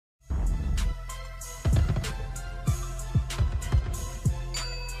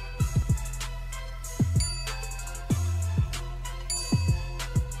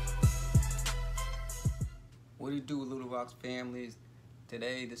it do, Little Rocks families?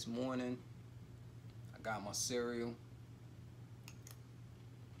 Today, this morning, I got my cereal.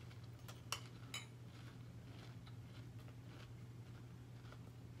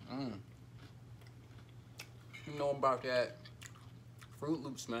 You know about that Fruit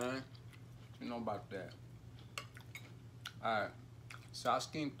Loops, man. You know about that. Alright, so I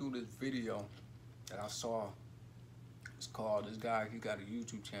skimmed through this video that I saw. It's called, this guy, he got a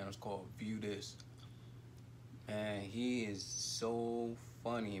YouTube channel, it's called View This. And he is so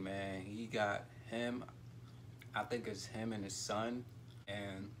funny, man. He got him, I think it's him and his son,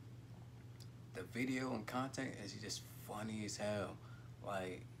 and the video and content is just funny as hell.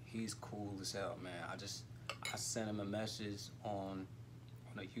 Like, he's cool as hell, man. I sent him a message on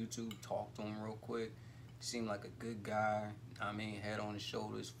a YouTube, talked to him real quick. He seemed like a good guy, I mean, head on his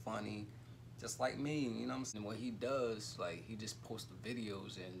shoulders, funny, just like me, you know what I'm saying? What he does, like, he just posts the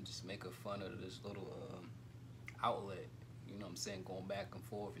videos and just make a fun of this little outlet, you know what I'm saying, going back and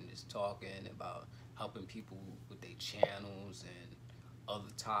forth and just talking about helping people with their channels and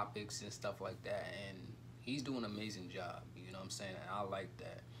other topics and stuff like that. And he's doing an amazing job, you know what I'm saying, and I like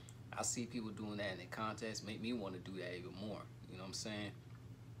that. I see people doing that in their contests, make me want to do that even more, you know what I'm saying.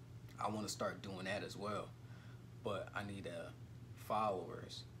 I want to start doing that as well, but I need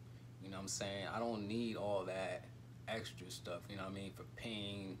followers, you know what I'm saying. I don't need all that extra stuff, you know what I mean, for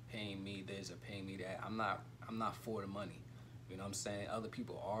paying me this or paying me that. I'm not for the money, you know what I'm saying. Other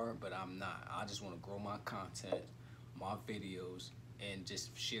people are, but I'm not. I just want to grow my content, my videos, and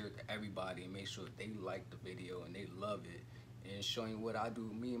just share it to everybody and make sure that they like the video and they love it, and showing what I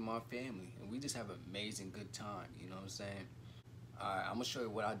do, me and my family, and we just have an amazing good time, you know what I'm saying. Alright, I'm gonna show you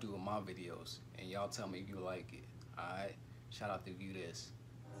what I do in my videos, and y'all tell me if you like it. Alright, shout out to View This.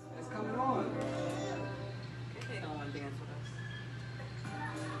 It's coming on. They don't want to dance with us.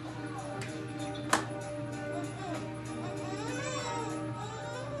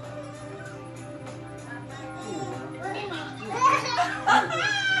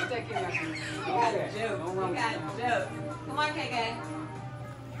 You got jokes. Come on, KK.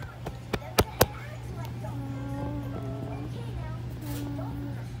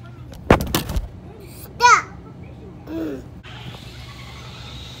 Stop!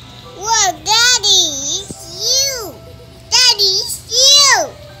 Whoa, Daddy, it's you! Daddy, it's you!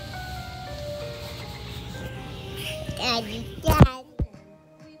 Daddy.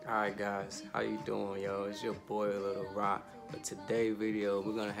 Alright guys, how you doing, yo? It's your boy Little Rock. But today's video,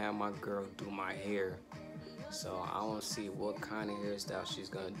 we're gonna have my girl do my hair. So I wanna see what kind of hairstyle she's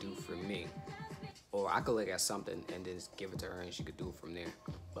gonna do for me. Or I could look at something and then just give it to her and she could do it from there.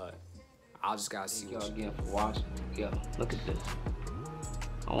 But I just gotta see what again for watching. Yo, look at this.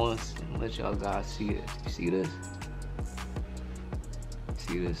 I want to let y'all guys see this. You see this?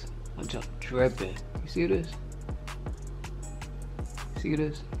 See this? I'm just dripping. You see this? See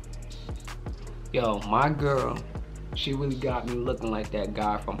this? Yo, my girl, she really got me looking like that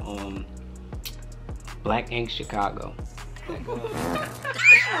guy from Black Ink Chicago.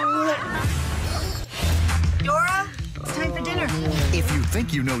 Dora, it's time for dinner. If you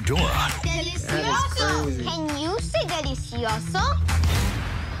think you know Dora, Delicioso! Can you say delicioso?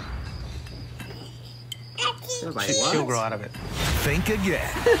 she'll grow out of it. Think again.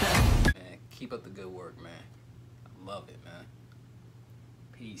 Man, keep up the good work, man. I love it, man.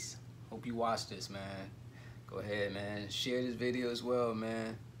 Peace. Hope you watch this, man. Go ahead, man. Share this video as well,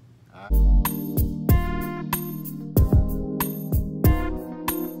 man. All right.